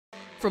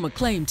From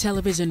acclaimed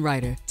television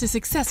writer to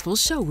successful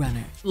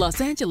showrunner, Los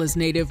Angeles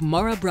native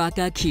Mara Brock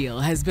Akil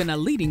has been a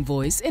leading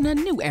voice in a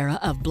new era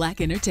of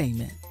Black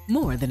entertainment.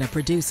 More than a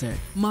producer,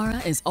 Mara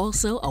is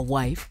also a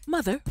wife,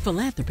 mother,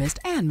 philanthropist,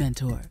 and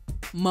mentor.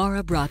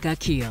 Mara Brock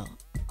Akil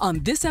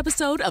on this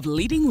episode of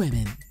Leading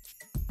Women.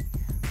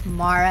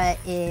 Mara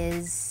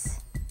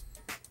is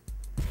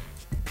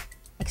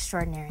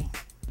extraordinary.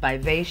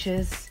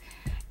 Vivacious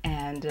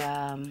and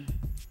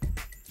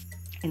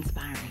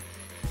inspiring.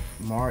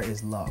 Mara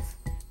is love.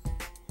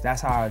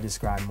 That's how I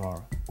describe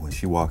Mara. When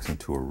she walks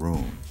into a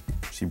room,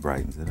 she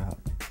brightens it up.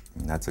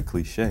 And that's a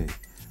cliche,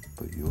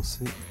 but you'll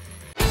see.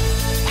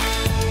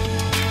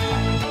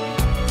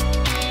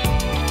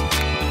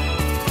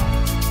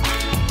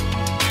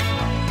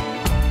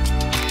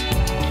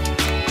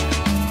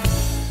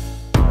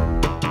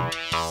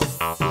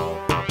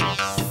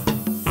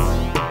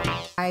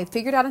 I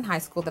figured out in high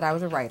school that I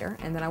was a writer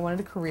and that I wanted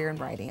a career in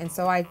writing. And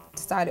so I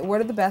decided, what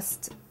are the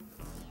best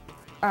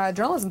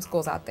journalism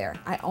schools out there?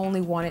 I only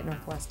wanted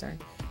Northwestern,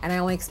 and I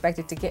only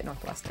expected to get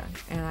Northwestern,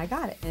 and I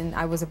got it. And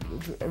I was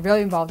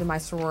really involved in my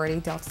sorority,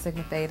 Delta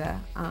Sigma Theta,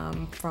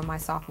 from my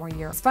sophomore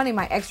year. It's funny,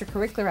 my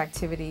extracurricular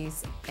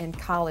activities in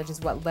college is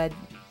what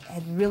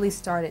had really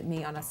started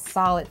me on a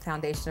solid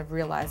foundation of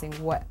realizing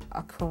what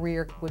a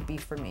career would be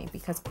for me,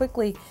 because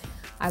quickly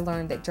I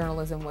learned that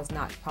journalism was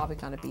not probably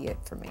going to be it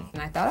for me.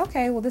 And I thought,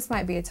 okay, well, this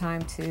might be a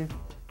time to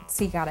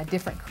seek out a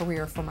different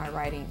career for my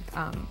writing.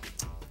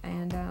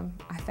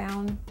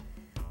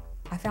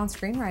 I found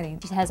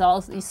screenwriting. She has all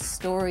these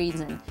stories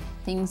and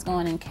things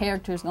going and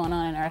characters going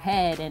on in her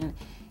head, and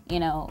you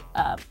know,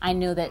 I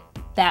knew that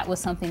that was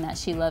something that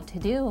she loved to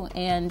do,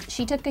 and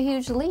she took a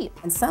huge leap.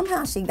 And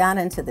somehow she got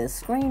into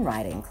this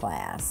screenwriting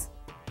class,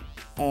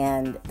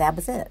 and that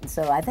was it.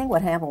 So I think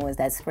what happened was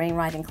that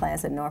screenwriting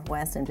class at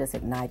Northwestern just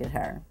ignited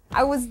her.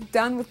 I was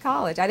done with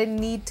college. I didn't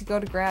need to go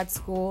to grad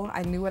school.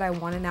 I knew what I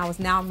wanted. Now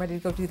I'm ready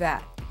to go do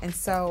that. And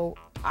so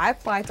I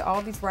applied to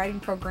all these writing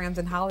programs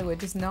in Hollywood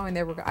just knowing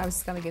I was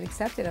just going to get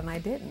accepted, and I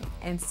didn't.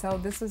 And so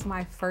this was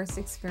my first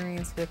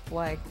experience with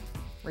like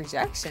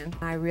rejection.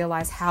 I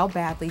realized, how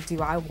badly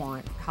do I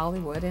want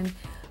Hollywood? And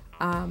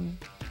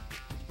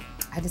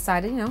I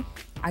decided, you know,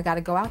 I got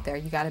to go out there.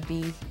 You got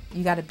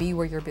to be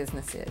where your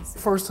business is.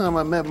 First time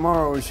I met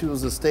Mara, she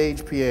was a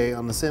stage PA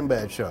on the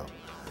Sinbad Show,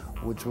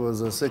 which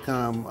was a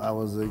sitcom I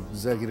was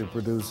executive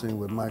producing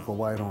with Michael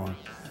Whitehorn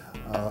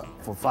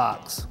for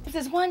Fox.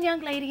 There's one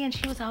young lady, and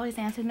she was always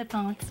answering the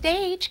phone.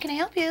 Stage, can I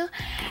help you?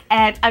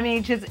 And I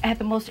mean, just had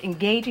the most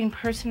engaging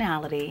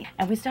personality.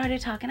 And we started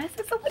talking. I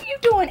said, so what are you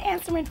doing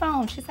answering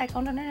phones? She's like,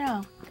 oh,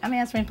 no. I'm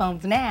answering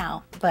phones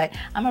now, but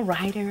I'm a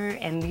writer,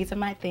 and these are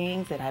my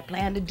things that I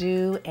plan to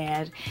do.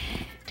 And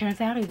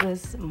turns out it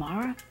was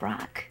Mara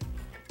Brock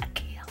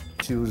Akil.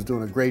 She was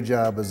doing a great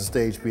job as a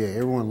stage PA.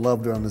 Everyone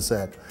loved her on the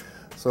set.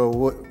 So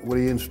what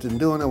are you interested in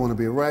doing? I want to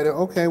be a writer.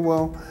 Okay,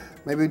 well,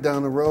 maybe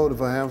down the road,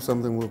 if I have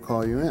something, we'll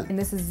call you in. And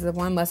this is the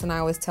one lesson I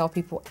always tell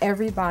people: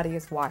 everybody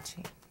is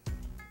watching.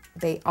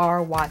 They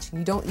are watching.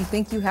 You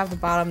think you have the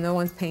bottom, no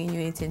one's paying you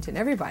any attention.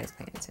 Everybody's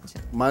paying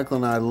attention. Michael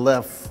and I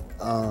left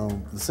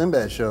the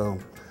Sinbad Show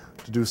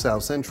to do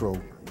South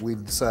Central. We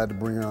decided to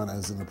bring her on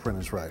as an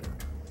apprentice writer.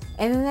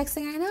 And the next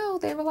thing I know,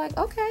 they were like,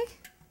 okay,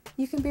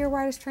 you can be a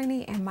writer's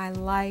trainee, and my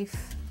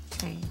life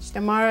changed.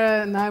 And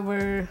Mara and I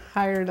were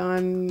hired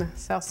on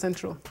South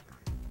Central,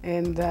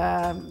 and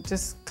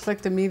just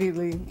clicked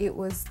immediately. It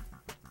was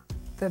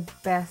the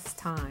best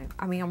time.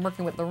 I mean, I'm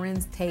working with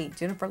Lorenz Tate,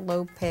 Jennifer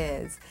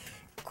Lopez,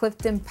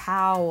 Clifton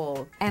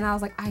Powell, and I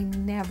was like, I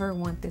never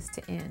want this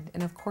to end.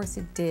 And of course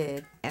it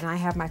did. And I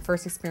have my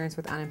first experience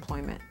with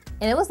unemployment.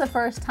 And it was the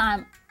first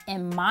time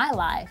in my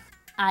life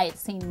I had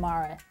seen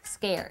Mara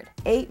scared.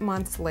 8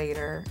 months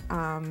later,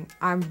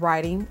 I'm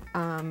writing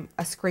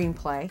a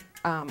screenplay,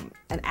 an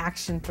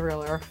action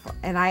thriller,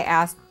 and I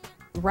asked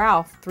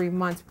Ralph 3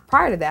 months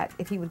prior to that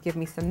if he would give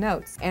me some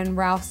notes. And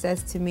Ralph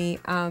says to me,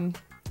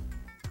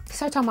 he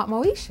started talking about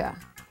Moesha.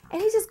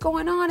 And he's just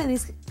going on, and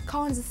he's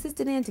calling his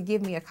assistant in to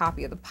give me a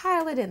copy of the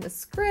pilot and the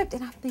script.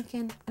 And I'm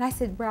thinking, and I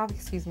said, Ralph,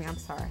 excuse me, I'm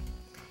sorry.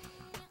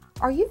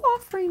 Are you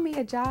offering me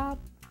a job?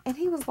 And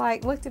he was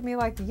like, looked at me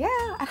like, yeah.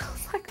 And I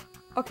was like,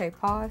 okay,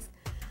 pause.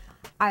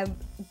 I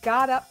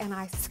got up and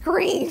I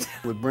screamed.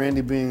 With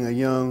Brandy being a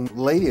young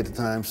lady at the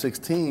time,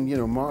 16, you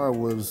know, Mara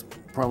was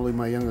probably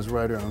my youngest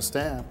writer on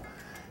staff.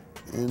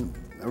 And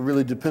I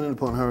really depended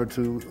upon her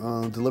to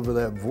deliver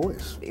that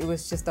voice. It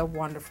was just a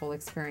wonderful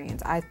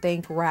experience. I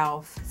thank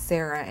Ralph,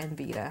 Sarah, and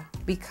Vita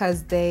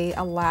because they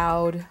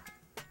allowed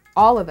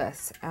all of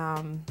us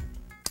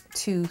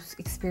to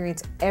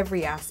experience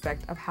every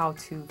aspect of how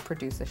to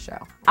produce a show.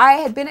 I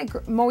had been at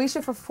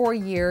Moesha for 4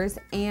 years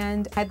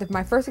and had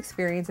my first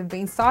experience of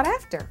being sought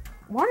after.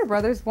 Warner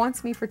Brothers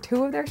wants me for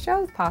 2 of their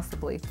shows,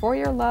 possibly, For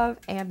Your Love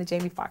and The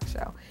Jamie Foxx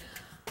Show.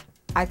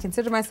 I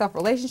consider myself a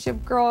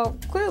relationship girl.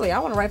 Clearly, I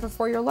want to write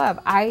for Your Love.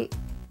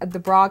 The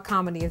broad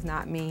comedy is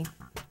not me.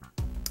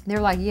 They're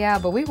like, yeah,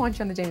 but we want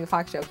you on the Jamie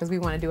Foxx Show because we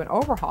want to do an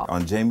overhaul.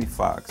 On Jamie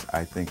Foxx,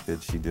 I think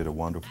that she did a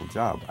wonderful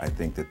job. I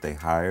think that they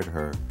hired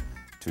her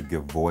to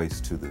give voice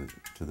to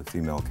to the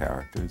female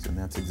characters, and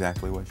that's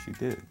exactly what she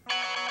did.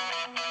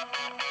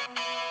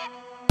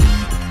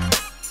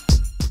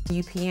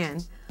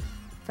 UPN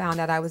found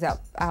out I was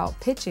out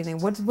pitching, and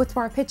what's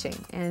our pitching?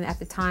 And at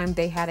the time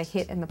they had a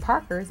hit in the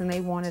Parkers and they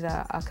wanted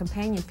a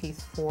companion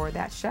piece for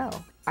that show.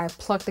 I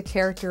plucked a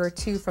character or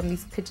two from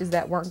these pitches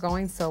that weren't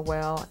going so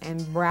well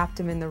and wrapped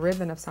them in the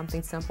ribbon of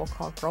something simple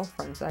called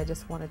Girlfriends that I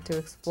just wanted to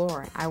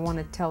explore. I want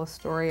to tell a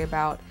story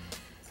about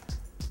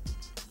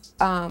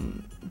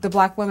the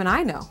Black women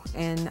I know,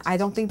 and I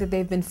don't think that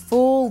they've been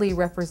fully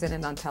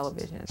represented on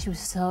television. She was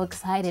so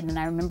excited, and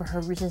I remember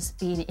her just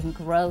being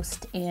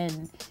engrossed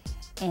in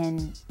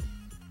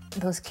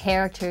those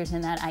characters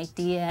and that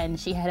idea, and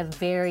she had a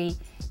very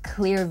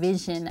clear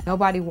vision.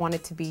 Nobody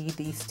wanted to be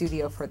the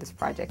studio for this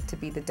project, to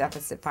be the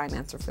deficit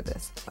financer for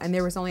this. And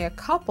there was only a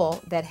couple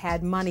that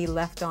had money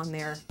left on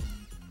their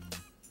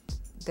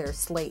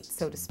slate,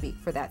 so to speak,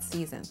 for that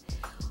season.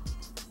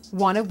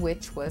 One of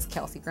which was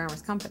Kelsey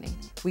Grammer's company.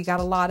 We got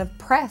a lot of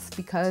press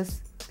because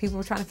people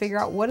were trying to figure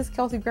out, what is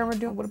Kelsey Grammer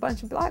doing with a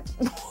bunch of Black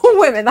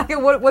women? Like,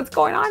 what's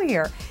going on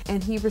here?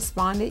 And he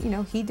responded, you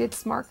know, he did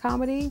smart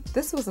comedy.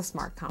 This was a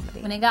smart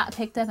comedy. When it got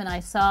picked up and I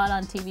saw it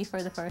on TV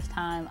for the first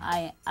time,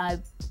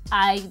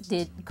 I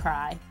did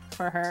cry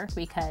for her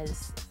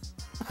because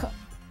I'm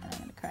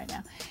gonna cry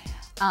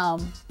now,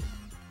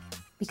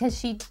 because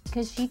she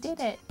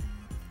did it.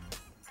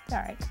 All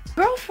right.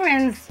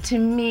 Girlfriends, to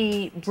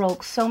me,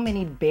 broke so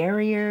many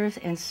barriers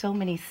and so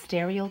many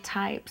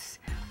stereotypes.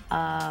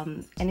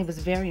 And it was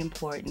very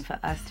important for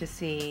us to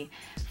see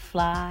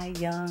fly,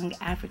 young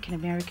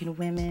African-American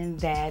women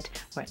that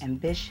were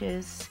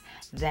ambitious,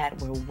 that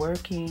were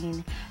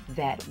working,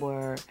 that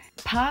were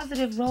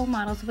positive role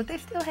models, but they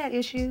still had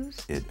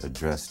issues. It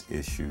addressed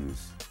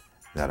issues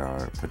that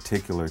are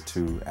particular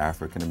to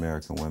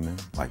African-American women,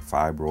 like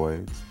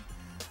fibroids,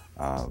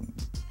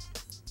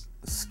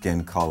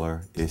 skin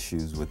color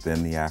issues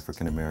within the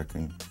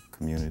African-American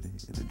community.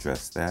 It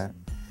addressed that.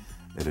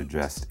 It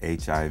addressed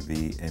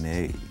HIV and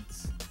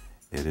AIDS.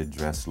 It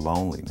addressed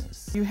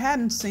loneliness. You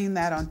hadn't seen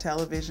that on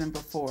television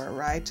before,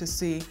 right? To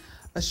see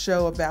a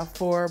show about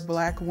 4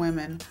 Black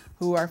women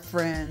who are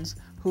friends,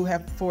 who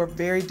have 4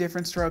 very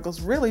different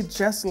struggles, really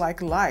just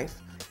like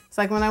life. It's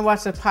like when I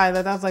watched the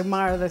pilot, I was like,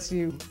 Mara, that's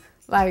you.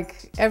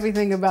 Like,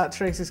 everything about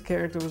Tracy's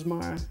character was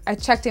Mara. I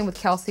checked in with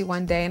Kelsey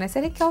one day and I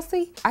said, hey,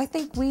 Kelsey, I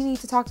think we need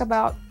to talk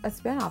about a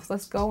spinoff.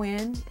 Let's go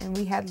in. And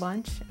we had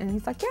lunch. And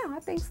he's like, yeah,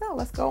 I think so.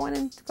 Let's go in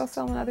and go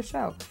film another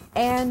show.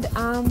 And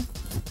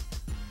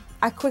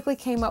I quickly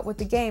came up with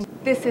the game.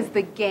 This is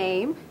the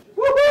game.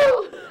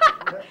 Woohoo!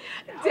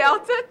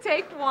 Delta,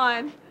 take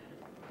 1.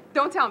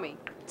 Don't tell me.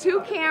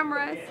 2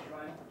 cameras,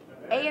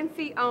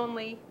 ANC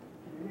only,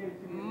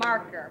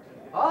 marker.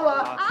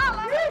 Holla.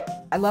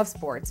 Holla. I love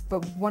sports,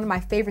 but one of my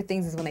favorite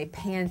things is when they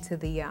pan to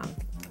the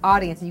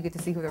audience and you get to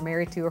see who they're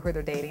married to or who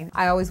they're dating.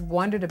 I always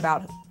wondered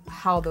about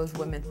how those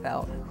women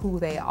felt, who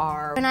they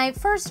are. When I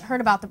first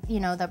heard about the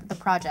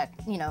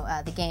project,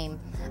 the game,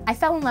 I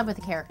fell in love with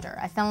the character.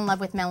 I fell in love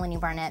with Melanie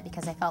Barnett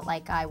because I felt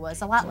like I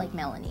was a lot like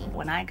Melanie.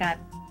 When I got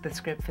the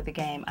script for the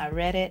game, I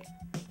read it,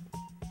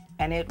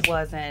 and it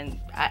wasn't,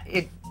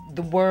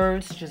 the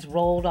words just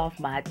rolled off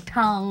my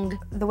tongue.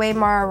 The way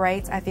Mara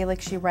writes, I feel like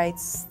she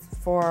writes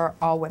for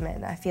all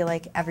women. I feel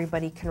like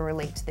everybody can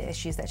relate to the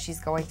issues that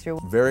she's going through.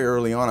 Very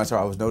early on,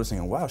 I was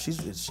noticing, wow, she's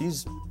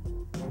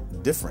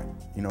different,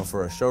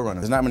 for a showrunner.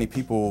 There's not many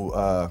people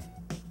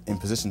in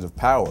positions of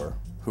power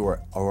who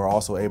are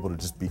also able to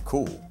just be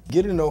cool.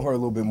 Getting to know her a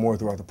little bit more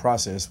throughout the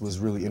process was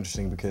really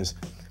interesting because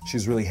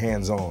she's really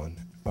hands-on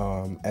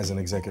as an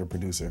executive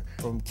producer.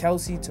 From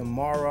Kelsey to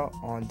Mara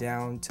on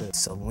down to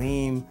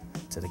Salim,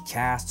 to the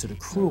cast, to the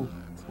crew,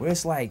 where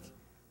it's like,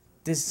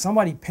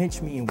 somebody pinch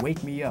me and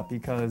wake me up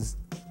because,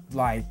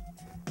 like,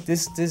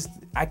 this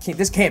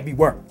can't be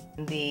work.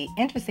 The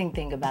interesting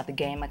thing about the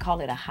game, I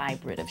call it a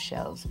hybrid of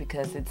shows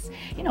because it's,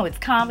 it's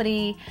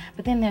comedy,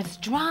 but then there's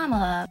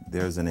drama.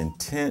 There's an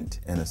intent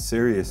and a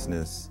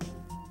seriousness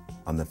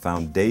on the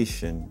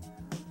foundation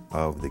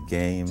of the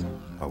game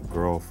of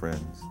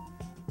Girlfriends,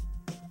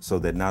 so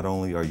that not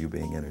only are you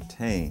being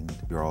entertained,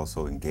 you're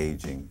also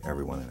engaging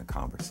everyone in a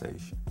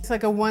conversation. It's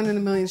like a 1 in a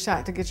million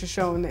shot to get your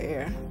show in the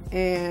air.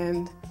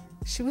 And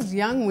she was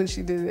young when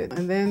she did it.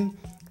 And then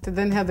to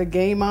have the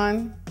game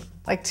on,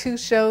 like 2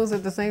 shows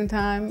at the same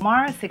time.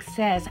 Mara's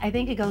success, I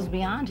think it goes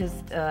beyond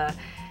just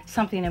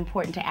something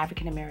important to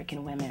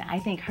African-American women. I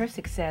think her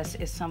success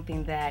is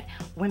something that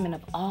women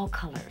of all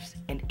colors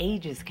and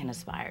ages can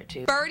aspire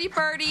to. Birdie,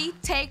 birdie,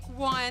 take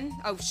 1.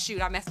 Oh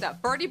shoot, I messed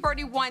up. Birdie,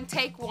 birdie, 1,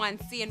 take 1,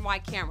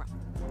 CNY camera.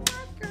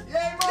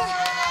 Yay, Mara!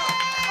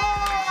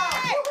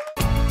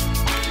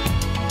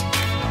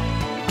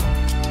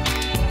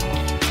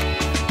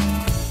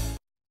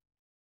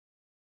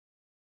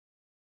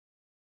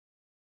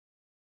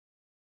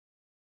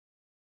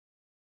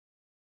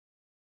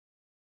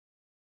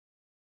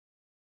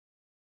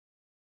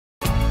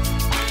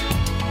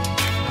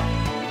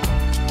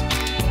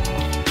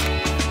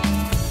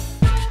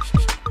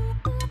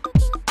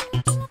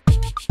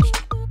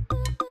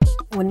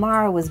 When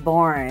Mara was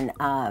born,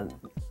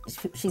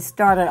 She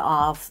started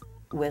off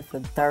with a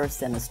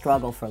thirst and a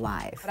struggle for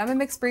life. But I'm a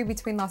mixed breed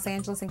between Los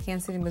Angeles and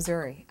Kansas City,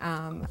 Missouri.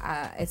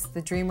 It's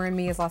the dreamer in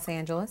me is Los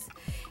Angeles,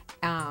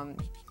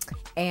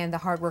 and the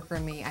hard worker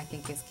in me, I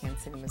think, is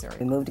Kansas City, Missouri.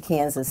 We moved to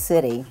Kansas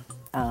City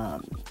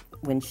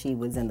when she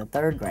was in the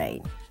 3rd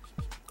grade,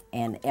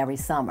 and every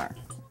summer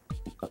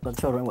the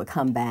children would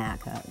come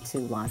back to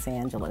Los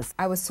Angeles.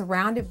 I was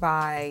surrounded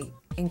by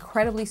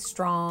incredibly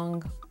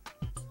strong,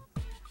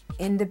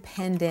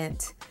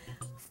 independent,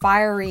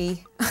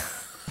 fiery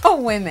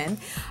women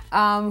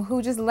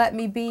who just let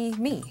me be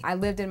me. I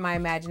lived in my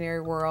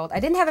imaginary world. I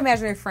didn't have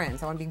imaginary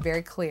friends, I want to be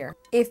very clear.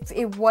 If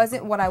it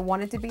wasn't what I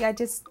wanted to be, I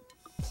just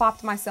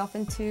plopped myself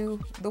into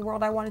the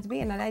world I wanted to be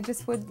in, and I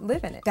just would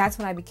live in it. That's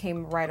when I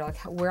became a writer. Like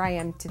where I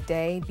am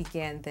today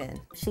began then.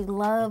 She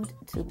loved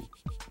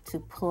to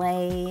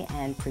play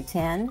and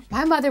pretend.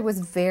 My mother was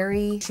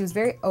she was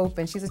very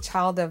open. She's a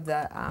child of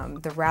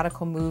the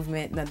radical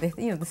movement.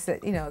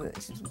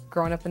 She's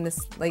growing up in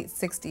the late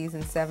 60s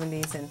and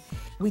 70s, and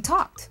we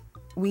talked.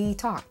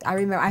 I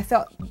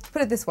remember,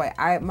 put it this way,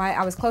 I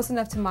was close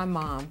enough to my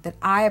mom that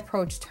I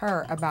approached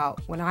her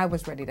about when I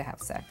was ready to have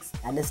sex.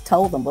 I just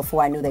told them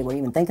before I knew they were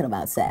even thinking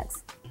about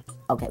sex.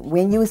 Okay,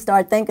 when you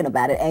start thinking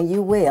about it, and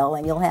you will,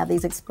 and you'll have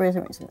these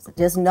experiences,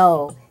 just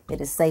know it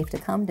is safe to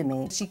come to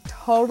me. She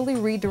totally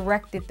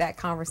redirected that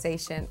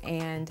conversation,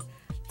 and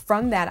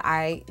from that,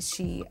 I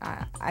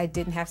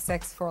didn't have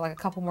sex for like a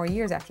couple more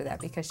years after that,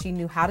 because she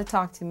knew how to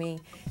talk to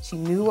me. She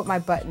knew what my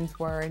buttons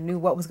were, and knew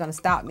what was going to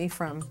stop me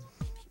from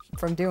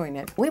doing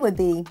it. We would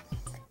be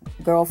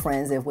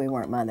girlfriends if we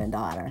weren't mother and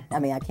daughter. I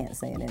mean, I can't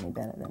say it any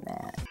better than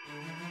that.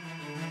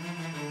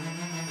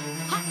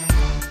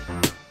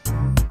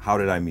 How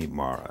did I meet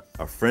Mara?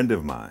 A friend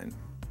of mine,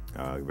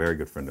 a very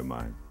good friend of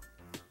mine,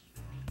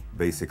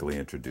 basically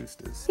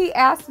introduced us. He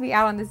asked me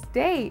out on this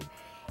date,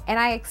 and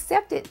I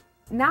accepted,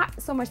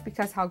 not so much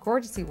because how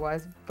gorgeous he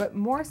was, but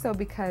more so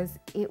because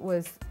it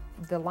was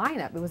the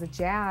lineup. It was a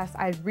jazz.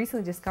 I had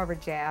recently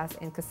discovered jazz,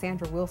 and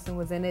Cassandra Wilson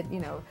was in it,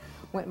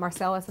 Went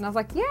Marcellus, and I was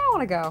like, yeah, I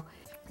want to go.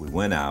 We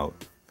went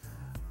out,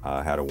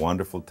 had a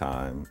wonderful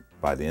time.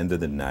 By the end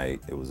of the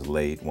night, it was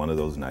late, one of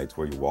those nights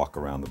where you walk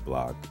around the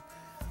block.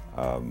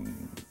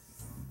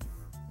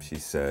 She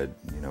said,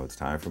 it's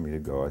time for me to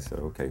go. I said,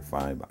 okay,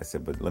 fine. I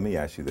said, but let me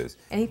ask you this.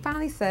 And he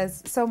finally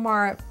says, so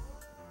Mara,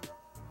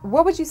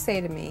 what would you say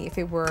to me if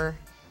it were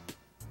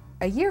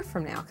a year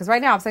from now? Because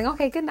right now I'm saying,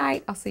 okay, good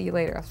night, I'll see you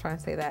later. I was trying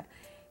to say that.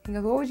 He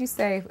goes, what would you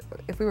say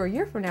if we were a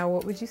year from now,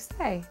 what would you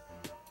say?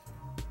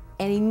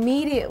 And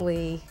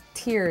immediately,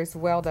 tears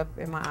welled up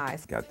in my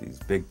eyes. Got these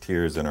big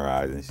tears in her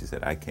eyes, and she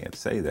said, I can't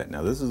say that.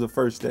 Now, this is the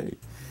first date.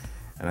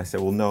 And I said,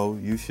 well, no,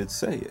 you should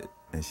say it.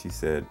 And she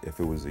said, if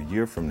it was a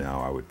year from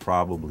now, I would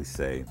probably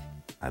say,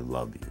 I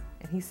love you.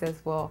 And he says,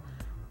 well,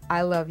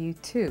 I love you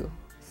too.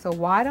 So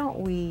why don't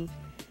we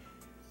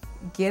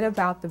get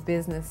about the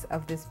business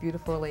of this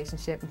beautiful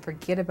relationship and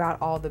forget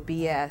about all the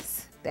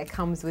BS that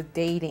comes with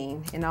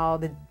dating and all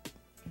the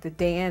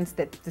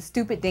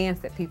stupid dance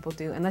that people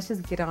do, and let's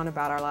just get on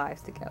about our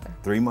lives together.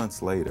 3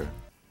 months later,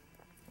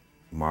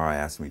 Mara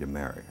asked me to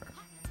marry her.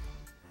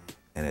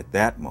 And at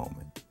that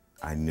moment,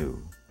 I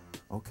knew,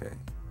 okay,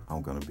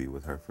 I'm gonna be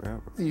with her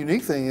forever. The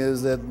unique thing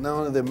is that not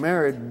only they're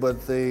married,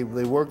 but they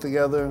work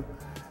together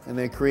and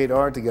they create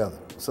art together.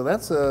 So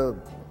that's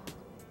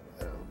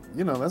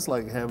that's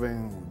like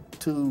having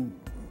 2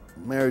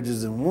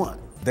 marriages in one.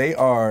 They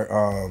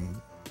are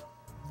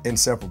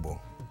inseparable,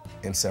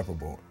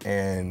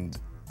 and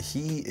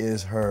he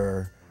is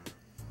her,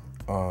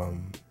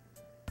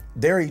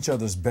 they're each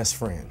other's best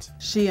friends.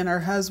 She and her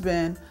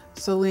husband,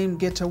 Salim,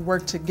 get to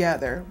work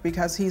together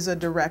because he's a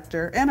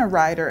director and a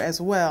writer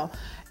as well.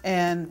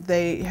 And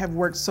they have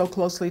worked so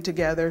closely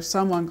together,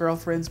 some on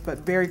Girlfriends, but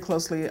very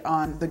closely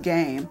on The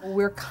Game.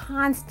 We're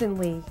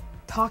constantly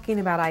talking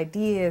about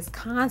ideas,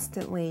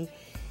 constantly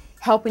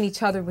helping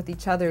each other with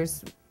each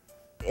other's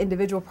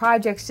individual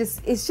projects.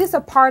 It's just a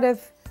part of,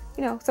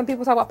 some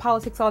people talk about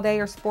politics all day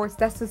or sports.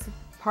 That's just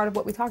part of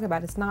what we talk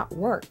about. It's not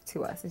work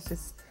to us.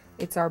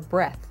 It's our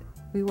breath.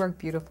 We work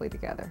beautifully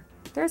together.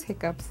 There's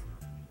hiccups,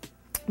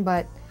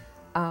 but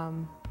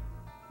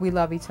we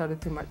love each other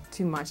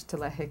too much to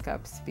let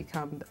hiccups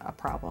become a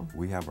problem.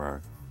 We have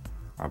our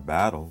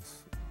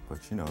battles,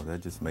 but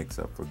that just makes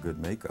up for good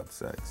makeup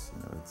sex.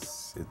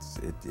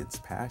 It's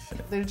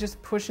passionate. They're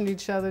just pushing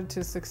each other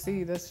to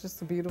succeed. That's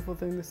just a beautiful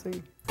thing to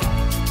see.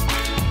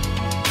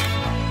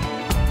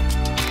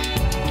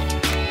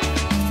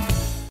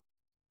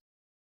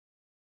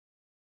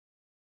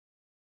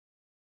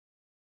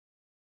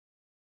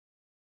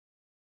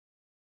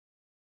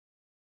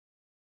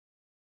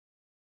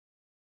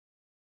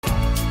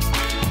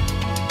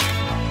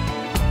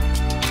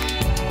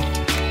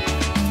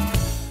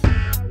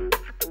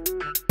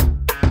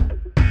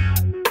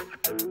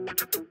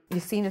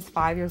 Yassine is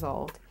 5 years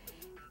old,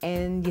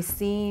 and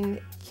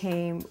Yassine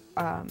came,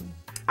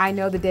 I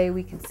know the day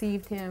we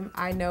conceived him.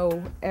 I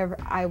know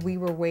we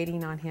were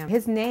waiting on him.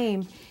 His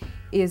name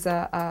is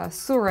a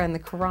surah in the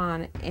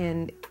Quran,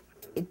 and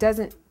it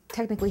doesn't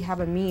technically have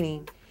a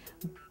meaning,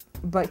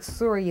 But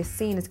Surah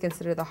Yasin is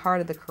considered the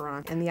heart of the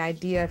Quran, and the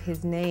idea of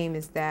his name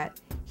is that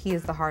he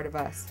is the heart of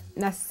us.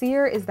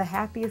 Nasir is the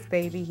happiest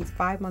baby. He's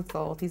 5 months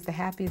old. He's the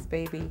happiest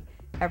baby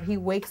ever. He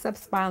wakes up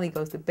smiling,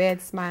 goes to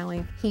bed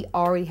smiling. He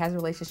already has a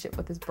relationship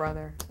with his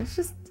brother. It's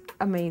just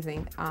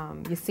amazing.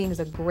 Yasin is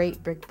a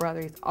great big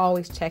brother. He's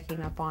always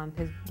checking up on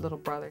his little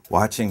brother.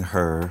 Watching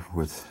her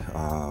with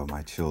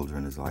my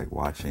children is like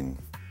watching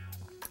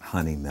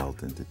honey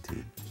melt into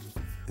tea.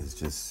 It's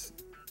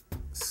just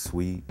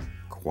sweet,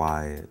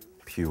 quiet,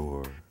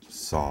 pure,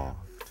 soft,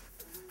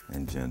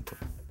 and gentle.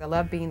 I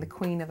love being the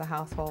queen of the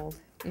household.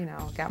 You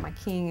know, got my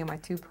king and my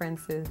 2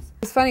 princes.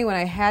 It's funny, when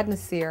I had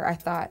Nasir, I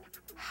thought,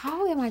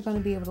 how am I going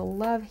to be able to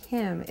love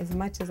him as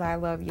much as I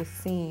love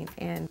Yasin?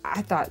 And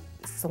I thought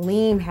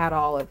Salim had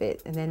all of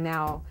it, and then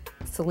now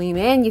Salim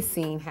and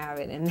Yasin have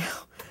it, and now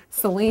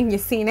Salim,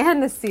 Yasin,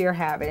 and Nasir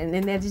have it, and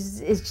then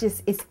it's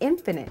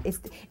infinite. It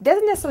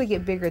doesn't necessarily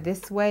get bigger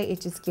this way, it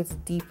just gets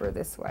deeper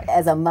this way.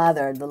 As a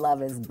mother, the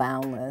love is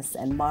boundless,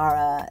 and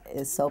Mara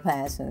is so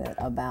passionate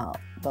about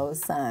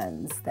those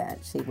sons that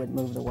she would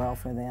move the world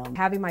for them.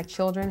 Having my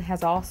children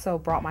has also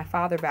brought my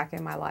father back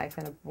in my life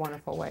in a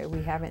wonderful way.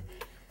 We've had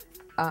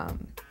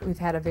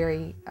a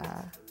very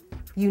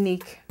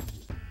unique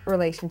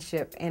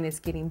relationship, and it's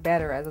getting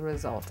better as a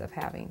result of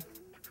having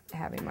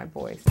my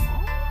boys.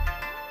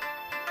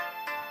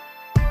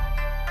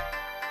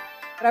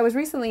 But I was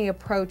recently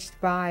approached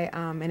by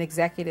an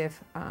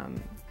executive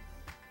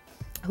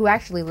who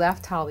actually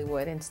left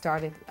Hollywood and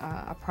started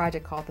a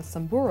project called the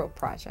Samburu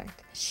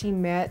Project. She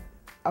met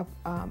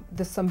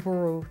the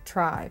Samburu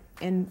tribe,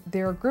 and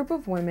they're a group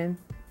of women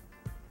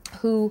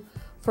who,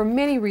 for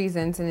many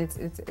reasons, and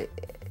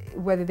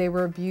whether they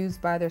were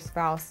abused by their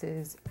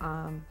spouses,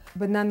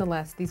 but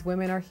nonetheless, these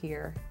women are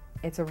here.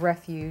 It's a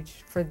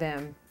refuge for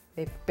them.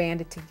 They've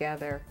banded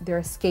together. They're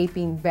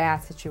escaping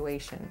bad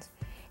situations.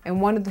 And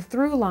one of the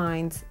through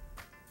lines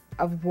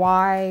of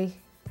why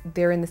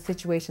they're in the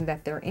situation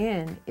that they're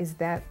in is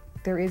that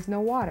there is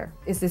no water.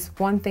 It's this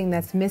one thing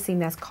that's missing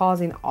that's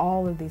causing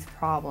all of these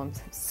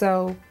problems.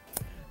 So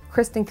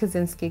Kristen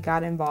Kaczynski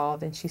got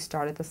involved, and she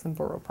started the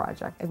Samburu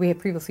Project. We had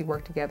previously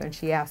worked together, and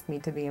she asked me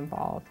to be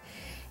involved.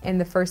 And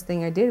the first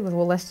thing I did was,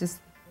 well, let's just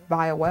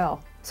buy a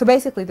well. So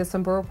basically, the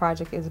Samburu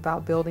Project is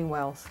about building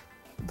wells.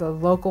 The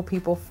local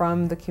people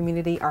from the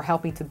community are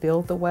helping to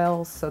build the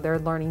wells, so they're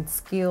learning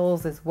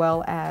skills as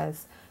well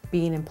as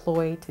being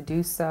employed to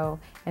do so,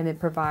 and it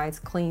provides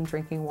clean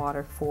drinking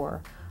water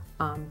for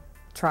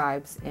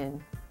tribes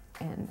in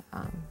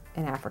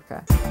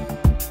Africa.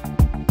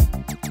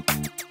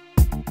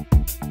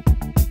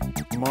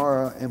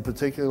 Mara, in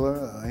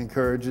particular,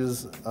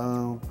 encourages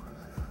a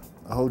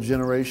whole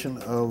generation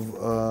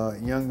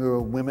of younger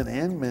women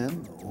and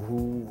men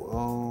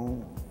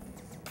who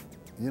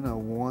you know,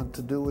 want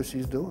to do what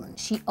she's doing.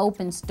 She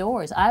opens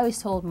doors. I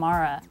always told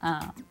Mara,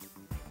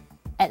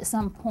 at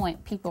some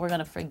point, people are going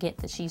to forget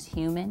that she's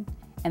human,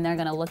 and they're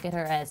going to look at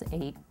her as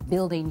a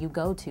building you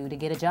go to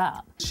get a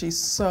job. She's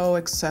so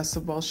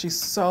accessible. She's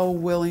so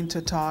willing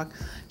to talk.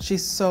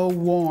 She's so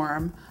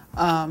warm,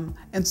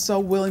 and so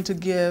willing to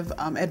give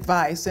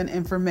advice and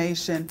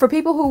information. For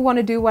people who want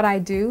to do what I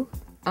do,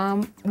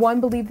 1,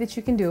 believe that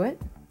you can do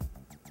it.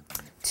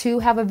 2,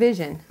 have a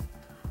vision.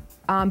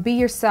 Be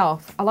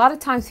yourself. A lot of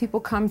times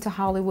people come to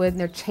Hollywood and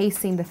they're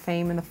chasing the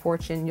fame and the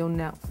fortune. You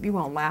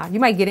won't last.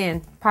 You might get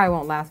in, probably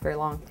won't last very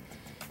long.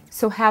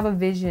 So have a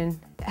vision,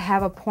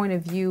 have a point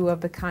of view of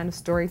the kind of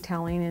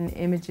storytelling and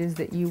images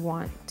that you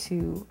want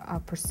to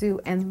pursue,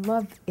 and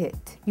love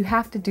it. You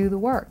have to do the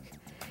work.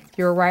 If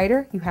you're a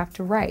writer, you have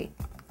to write.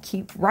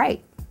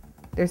 Write.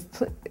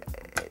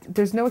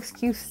 There's no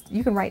excuse.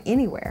 You can write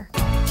anywhere.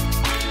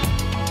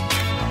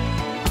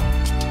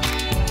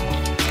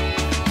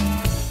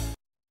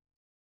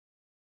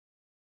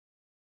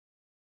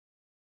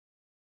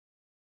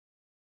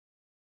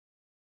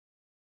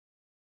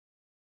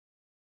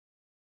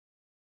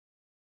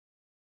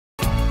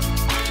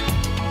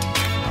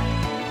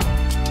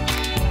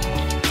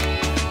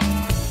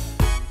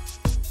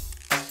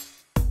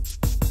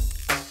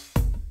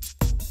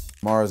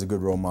 Mara is a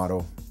good role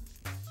model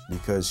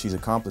because she's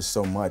accomplished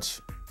so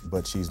much,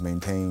 but she's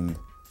maintained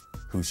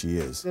who she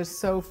is. There's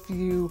so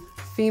few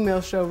female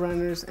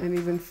showrunners and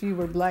even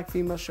fewer black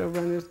female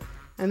showrunners.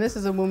 And this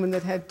is a woman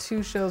that had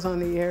 2 shows on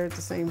the air at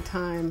the same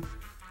time.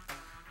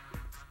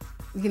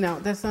 You know,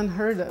 that's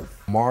unheard of.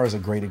 Mara is a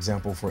great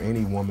example for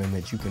any woman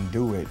that you can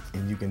do it,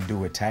 and you can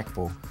do it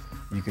tactful.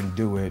 You can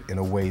do it in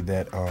a way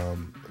that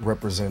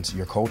represents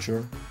your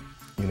culture,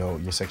 you know,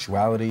 your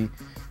sexuality,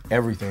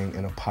 everything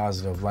in a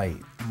positive light.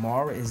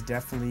 Mara is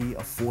definitely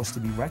a force to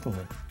be reckoned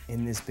with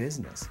in this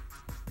business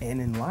and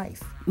in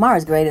life.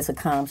 Mara's greatest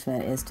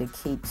accomplishment is to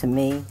keep, to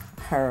me,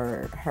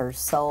 her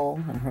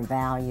soul and her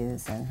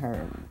values and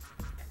her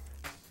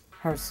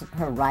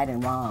right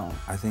and wrong.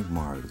 I think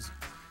Mara's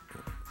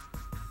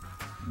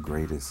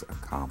greatest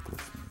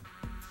accomplishment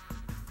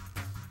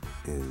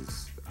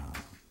is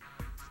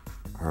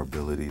her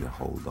ability to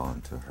hold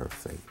on to her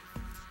faith.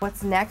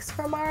 What's next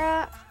for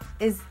Mara?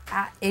 is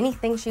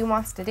anything she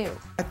wants to do.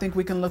 I think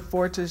we can look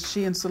forward to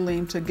she and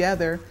Salim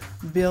together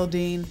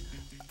building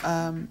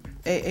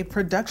a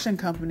production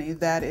company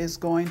that is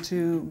going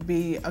to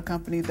be a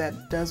company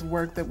that does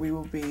work that we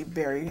will be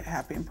very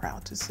happy and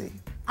proud to see.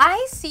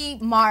 I see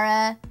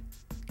Mara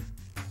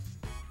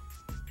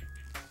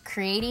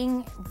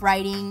creating,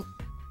 writing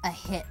a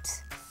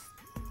hit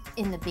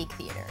in the big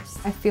theaters.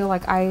 I feel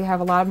like I have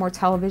a lot more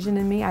television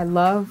in me. I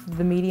love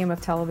the medium of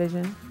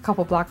television. A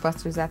couple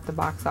blockbusters at the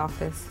box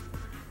office.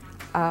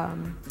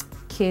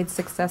 Kids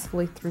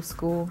successfully through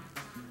school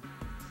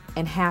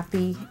and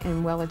happy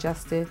and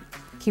well-adjusted.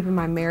 Keeping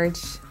my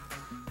marriage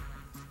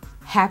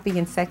happy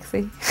and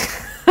sexy.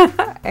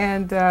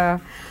 And yeah,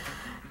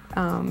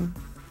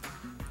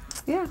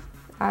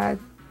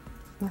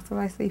 that's what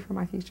I see for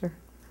my future.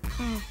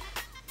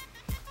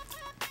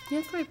 You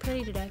look really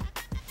pretty today.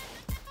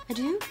 I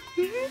do?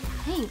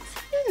 Mm-hmm. Thanks.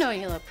 I didn't know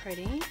you look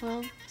pretty.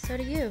 Well, so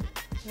do you.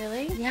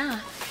 Really?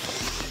 Yeah.